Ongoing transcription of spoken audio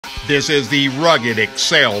This is the rugged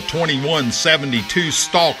Excel 2172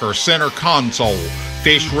 Stalker center console,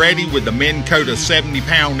 fish ready with the Minn Kota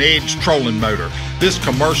 70-pound edge trolling motor. This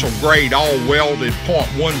commercial grade all welded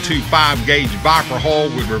 .125 gauge Viper hull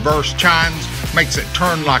with reverse chines makes it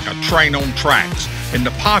turn like a train on tracks. In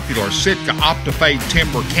the popular Sitka Optifade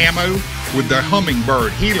Timber Camo with the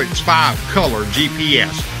Hummingbird Helix 5 color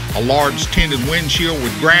GPS, a large tinted windshield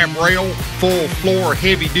with grab rail, full floor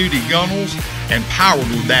heavy duty gunnels, and powered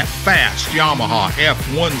with that fast Yamaha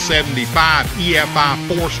F175 EFI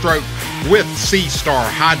 4-stroke with SeaStar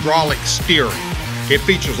Hydraulic Steering. It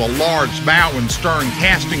features a large bow and stern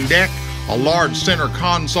casting deck, a large center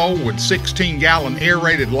console with 16-gallon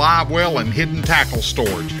aerated live well and hidden tackle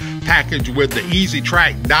storage, packaged with the EZ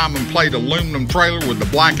Trac Diamondplate Aluminum trailer with the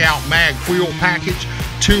Blackout Mag Wheel Package,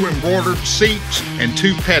 2 embroidered seats, and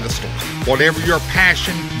 2 pedestals. Whatever your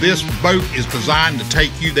passion, this boat is designed to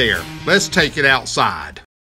take you there. Let's take it outside.